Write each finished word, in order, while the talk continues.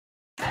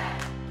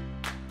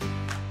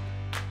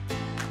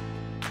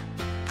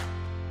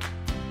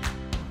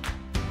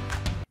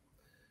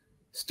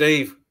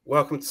Steve,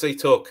 welcome to Sea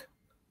Talk.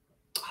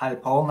 Hi,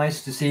 Paul.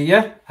 Nice to see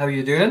you. How are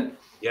you doing?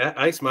 Yeah,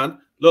 ace, man.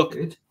 Look,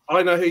 Good.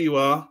 I know who you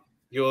are.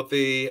 You're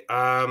the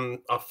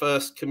our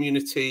first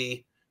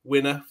community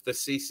winner for the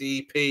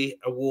CCEP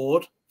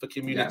Award for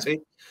Community. Yeah.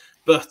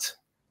 But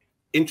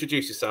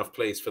introduce yourself,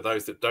 please, for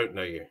those that don't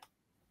know you.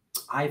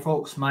 Hi,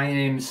 folks. My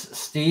name's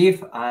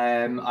Steve.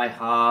 I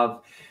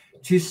have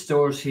two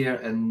stores here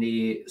in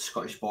the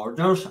Scottish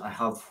Borders. I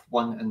have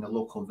one in the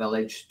local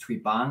village,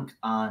 Tweedbank,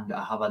 and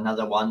I have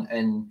another one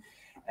in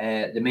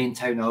the main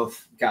town of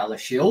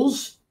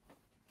Galashiels.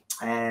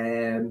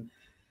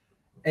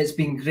 It's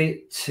been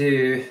great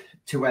to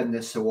win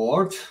this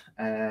award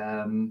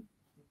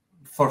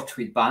for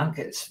Tweedbank.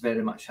 It's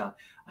very much a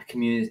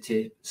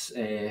community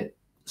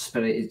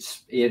spirited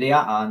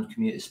area and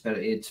community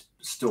spirited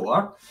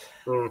store.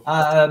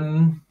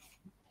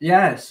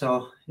 Yeah,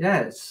 so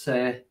yeah,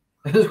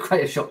 it was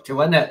quite a shock to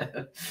win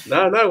it.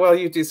 No, well,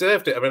 you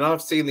deserved it. I mean,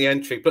 I've seen the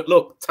entry, but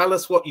look, tell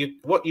us what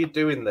you're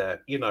doing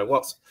there. You know,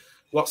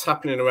 what's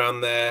happening around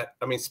there.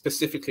 I mean,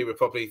 specifically, we're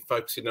probably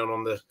focusing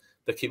on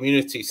the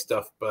community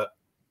stuff, but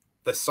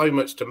there's so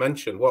much to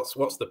mention. What's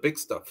the big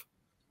stuff?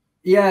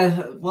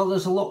 Yeah, well,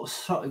 there's a lot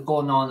sort of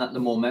going on at the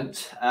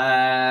moment.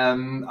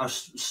 Our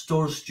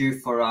store's due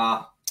for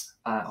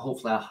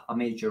hopefully a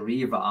major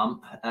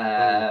revamp.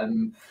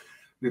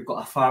 We've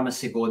got a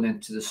pharmacy going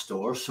into the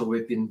store, so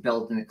we've been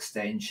building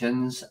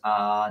extensions,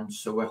 and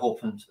so we're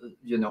hoping,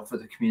 for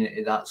the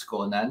community that's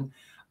going in,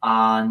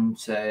 and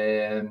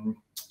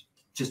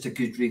just a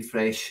good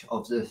refresh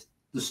of the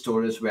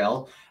store as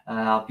well.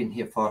 I've been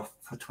here for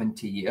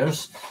 20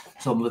 years,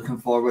 so I'm looking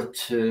forward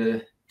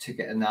to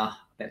getting a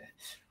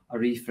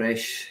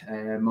refresh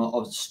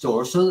of the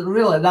store. So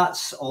really,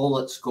 that's all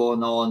that's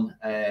going on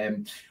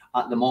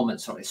at the moment,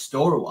 sort of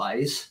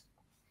store-wise.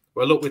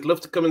 Well, look, we'd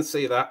love to come and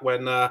see that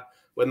when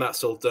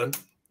that's all done.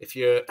 If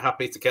you're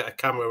happy to get a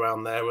camera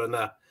around there and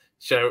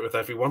share it with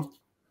everyone.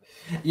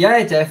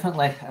 Yeah,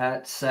 definitely.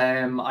 It's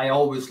I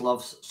always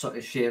love sort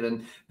of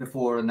sharing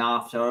before and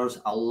afters.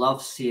 I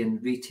love seeing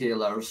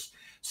retailers,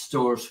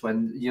 stores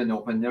when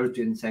they're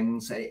doing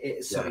things.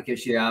 It sort of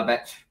gives you a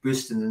bit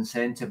boosting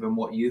incentive in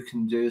what you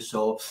can do.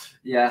 So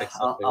yeah,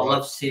 exactly. I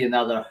love seeing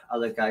other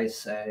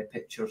guys'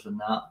 pictures and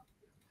that.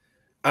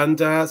 And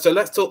so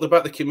let's talk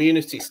about the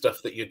community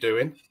stuff that you're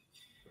doing.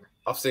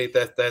 Obviously,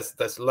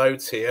 there's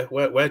loads here.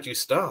 Where do you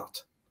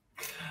start?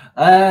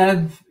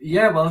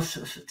 Yeah, well,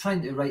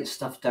 trying to write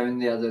stuff down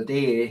the other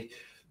day,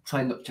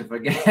 trying not to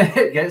forget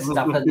get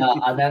stuff in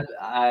that, and then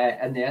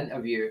in the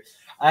interview.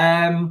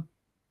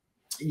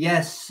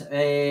 Yes.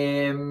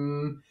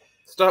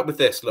 Start with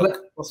this.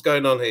 Look, what's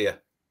going on here?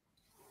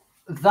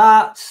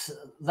 That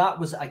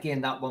was,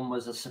 again, that one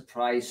was a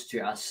surprise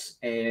to us.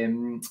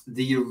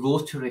 The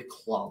Rotary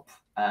Club.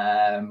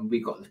 We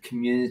got the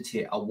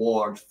community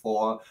award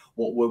for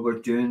what we were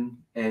doing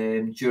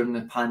during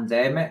the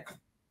pandemic.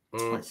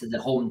 So the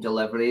home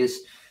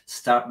deliveries,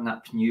 starting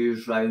up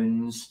news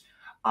rounds,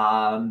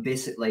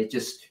 basically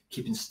just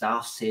keeping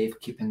staff safe,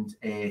 keeping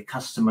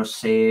customers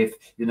safe,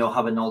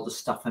 having all the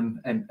stuff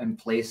in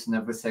place and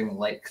everything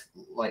like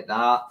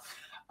that.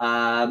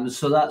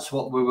 So that's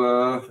what we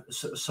were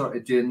sort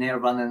of doing there,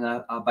 running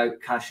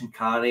about cash and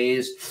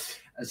carries.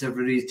 As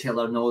every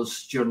retailer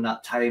knows, during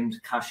that time,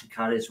 cash and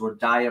carries were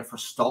dire for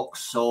stock.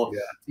 So,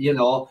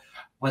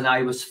 when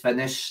I was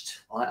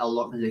finished, a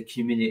lot of the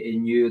community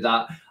knew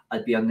that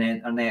I'd be on the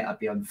internet, I'd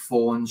be on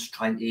phones,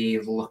 trying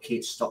to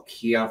locate stock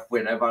here,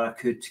 wherever I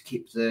could, to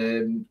keep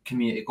the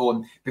community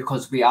going,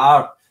 because we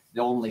are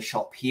the only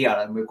shop here,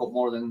 and we've got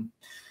more than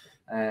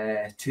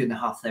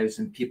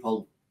 2,500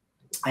 people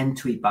in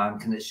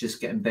Tweedbank, and it's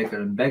just getting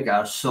bigger and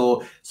bigger.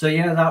 So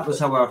yeah, that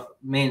was our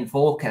main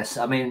focus.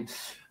 I mean,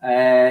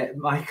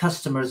 my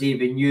customers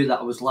even knew that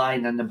I was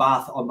lying in the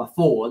bath on my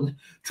phone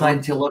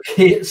trying to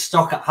locate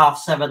stock at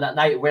 7:30 at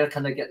night. Where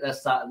can I get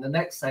this, that, and the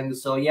next thing?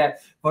 So yeah,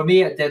 for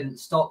me it didn't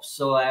stop.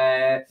 So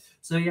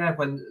yeah,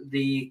 when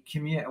the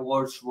community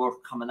awards were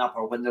coming up,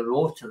 or when the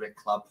Rotary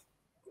Club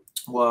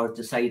were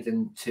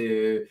deciding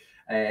to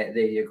there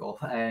you go,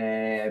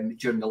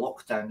 during the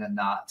lockdown and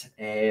that,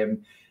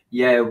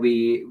 yeah,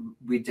 we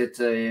did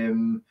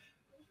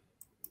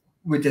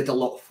a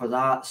lot for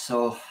that.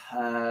 So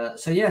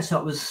yeah,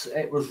 so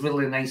it was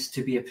really nice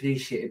to be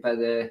appreciated by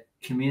the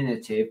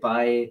community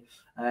by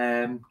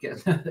getting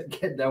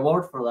the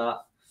award for that.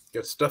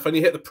 Good stuff. And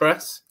you hit the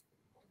press?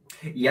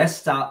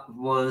 Yes, that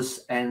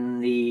was in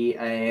the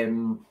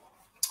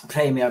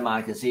Premier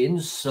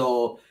magazines.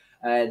 So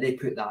they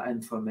put that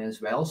in for me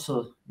as well.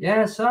 So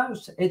yeah, so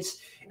it's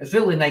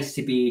really nice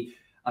to be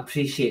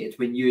appreciated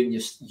when you and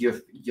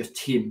your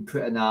team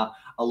put in a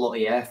lot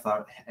of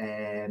effort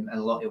and a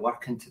lot of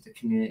work into the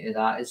community.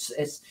 That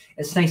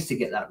it's nice to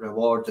get that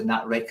reward and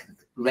that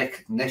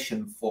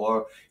recognition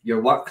for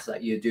your work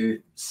that you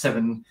do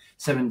 7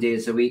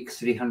 days a week,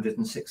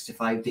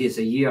 365 days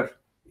a year.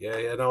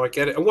 Yeah, no, I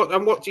get it. And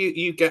what do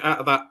you get out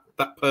of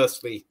that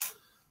personally?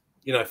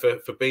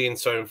 For being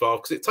so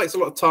involved, because it takes a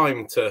lot of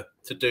time to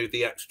do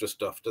the extra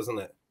stuff, doesn't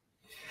it?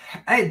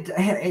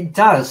 It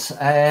does.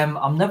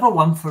 I'm never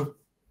one for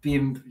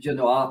being, you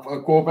know, I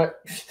go a bit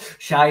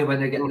shy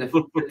when I get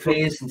the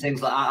praise and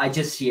things like that. I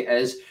just see it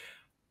as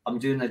I'm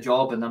doing a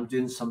job and I'm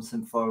doing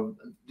something for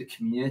the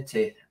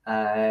community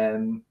at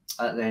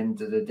the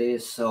end of the day.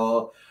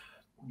 So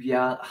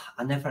yeah,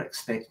 I never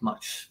expect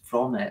much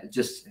from it.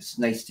 Just it's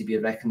nice to be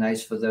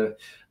recognised for the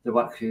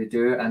work you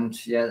do. And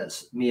yeah,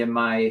 that's me and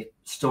my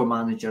store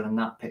manager in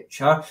that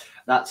picture.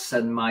 That's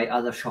in my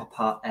other shop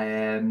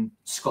at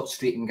Scott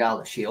Street in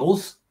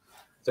Galashiels.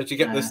 So did you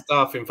get the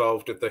staff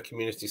involved with the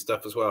community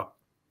stuff as well?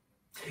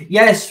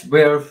 Yes,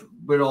 we're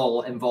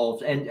all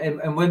involved.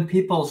 And when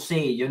people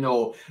say, you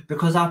know,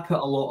 because I put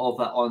a lot of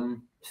it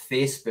on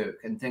Facebook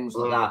and things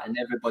like that, and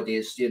everybody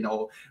is, you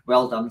know,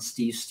 well done,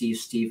 Steve.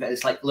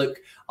 It's like, look,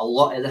 a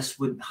lot of this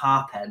wouldn't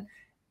happen.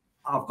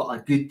 I've got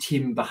a good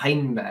team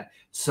behind me.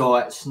 So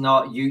it's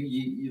not,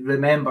 you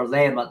remember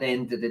them at the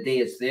end of the day,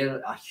 is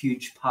they're a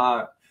huge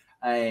part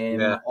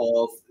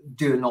of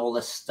doing all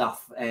this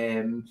stuff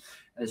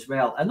as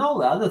well. And all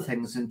the other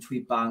things in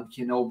Tweedbank,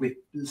 you know, we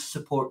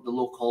support the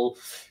local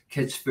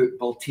kids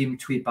football team,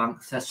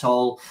 Tweedbank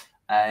Thistle,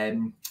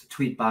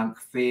 Tweedbank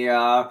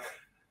Fair.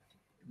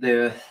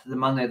 The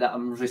money that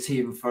I'm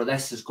receiving for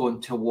this is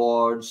going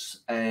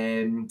towards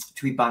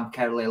Tweedbank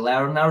Early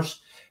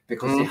Learners,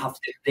 because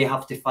they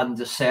have to fund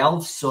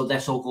themselves. So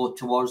this will go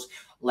towards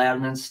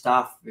learning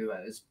staff,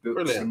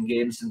 books and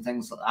games and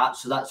things like that.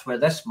 So that's where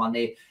this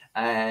money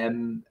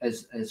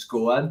is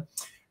going.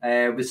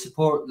 We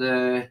support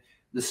the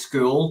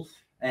school.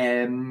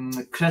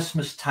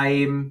 Christmas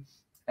time,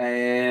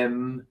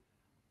 again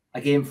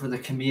for the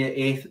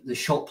community, the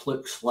shop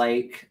looks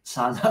like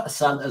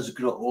Santa's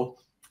grotto.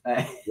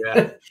 I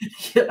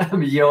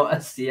mean, you ought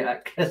to see it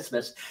at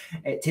Christmas.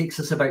 It takes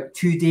us about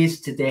 2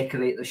 days to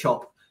decorate the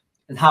shop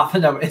and half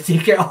an hour to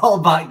take it all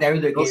back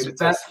down again.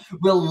 But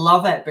we'll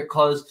love it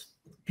because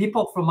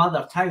people from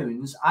other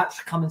towns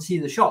actually come and see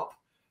the shop,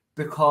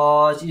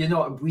 because, you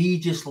know, we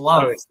just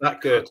love. Oh, it's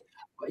that good.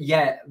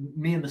 Yeah,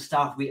 me and the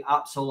staff, we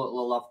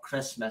absolutely love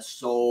Christmas.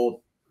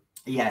 So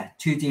yeah,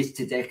 2 days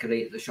to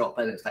decorate the shop.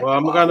 And it's like, well,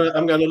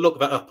 I'm gonna look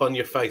that up on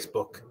your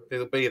Facebook.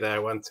 It'll be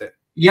there, won't it?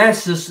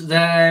 Yes, if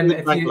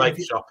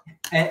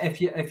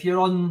you're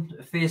on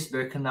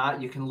Facebook and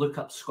that, you can look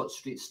up Scott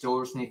Street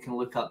Stores and you can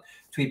look up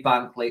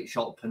Tweedbank Lake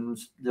Shop, and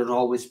there are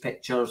always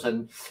pictures,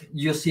 and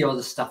you'll see all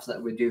the stuff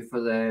that we do for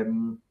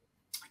the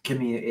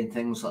community and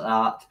things like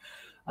that.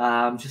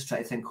 I'm just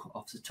trying to think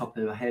off the top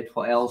of my head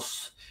what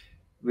else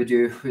we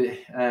do.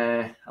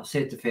 I've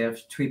said the fair,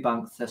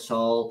 Tweedbank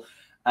Thistle.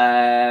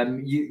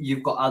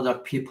 You've got other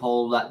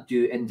people that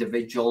do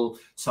individual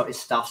sort of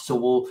stuff, so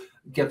we'll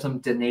give them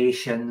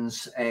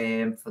donations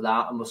for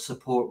that, and we'll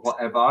support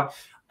whatever.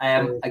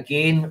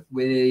 Again,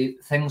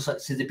 with things like,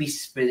 say, the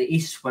Beasts for the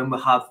East, when we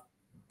have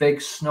big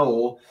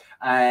snow,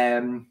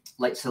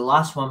 like the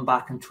last one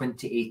back in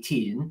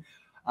 2018,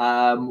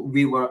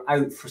 we were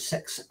out for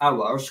 6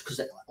 hours because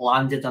it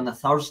landed on a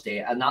Thursday,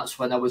 and that's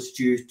when I was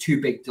due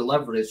 2 big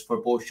deliveries for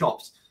both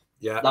shops.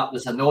 Yeah, that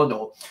was a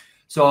no-no.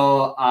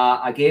 So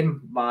again,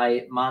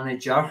 my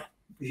manager,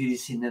 who you've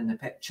seen in the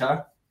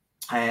picture,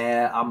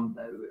 I'm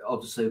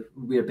obviously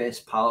we're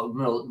best pal,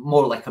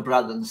 more like a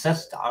brother and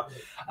sister.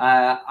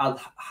 Her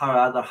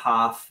other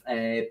half,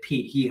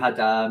 Pete, he had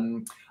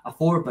a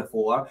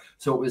 4x4,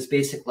 so it was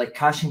basically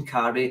cash and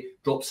carry,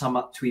 drop some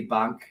up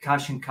Tweedbank,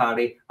 cash and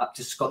carry up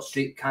to Scott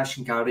Street, cash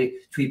and carry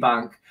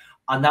Tweedbank,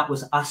 and that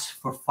was us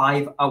for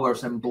 5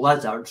 hours in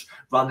blizzards,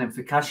 running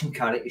for cash and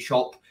carry to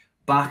shop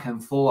back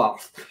and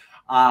forth.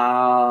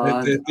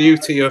 The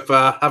beauty of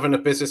having a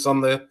business on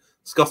the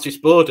Scottish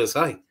borders,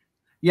 hey?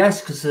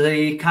 Yes, because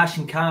the cash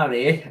and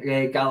carry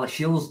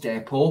Galashiels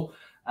depot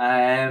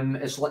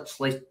is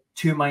literally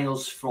 2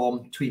 miles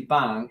from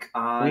Tweedbank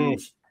and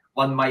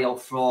 1 mile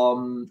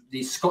from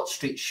the Scott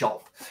Street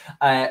shop.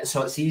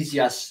 So it's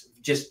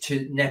easiest just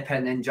to nip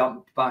in and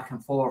jump back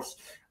and forth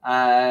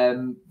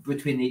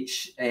between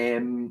each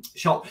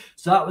shop.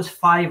 So that was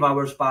 5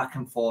 hours back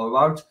and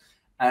forward.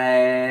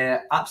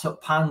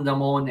 Absolute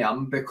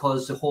pandemonium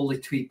because the whole of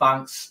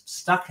Tweedbank's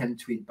stuck in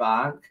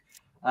Tweedbank.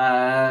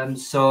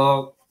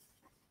 So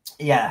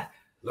yeah,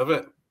 love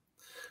it.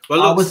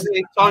 Well, look,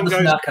 time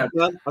goes.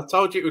 I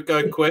told you it would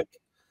go quick.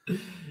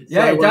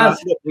 Yeah, so, it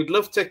does. We'd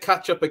love to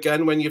catch up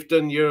again when you've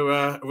done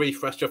your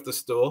refresh of the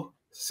store.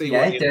 See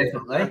what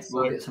definitely.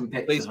 We'll get some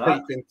pictures. Please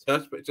keep in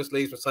touch. But it just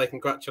leaves me to say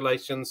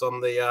congratulations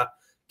on the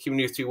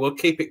community work.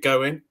 Keep it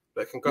going.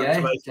 But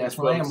congratulations,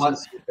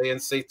 definitely.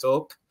 And C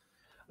Talk.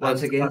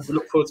 Once again, we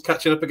look forward to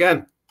catching up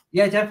again.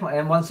 Yeah, definitely.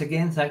 And once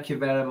again, thank you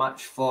very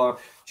much for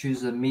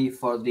choosing me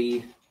for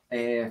the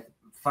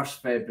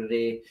 1st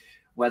February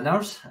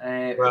winners.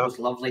 It was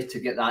lovely to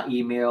get that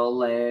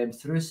email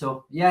through.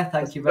 So yeah,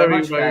 thank you very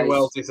much, very guys.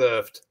 Well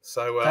deserved.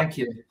 So thank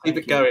you. Keep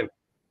it going.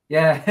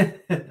 Yeah.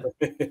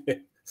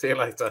 See you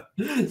later.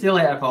 See you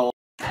later, Paul.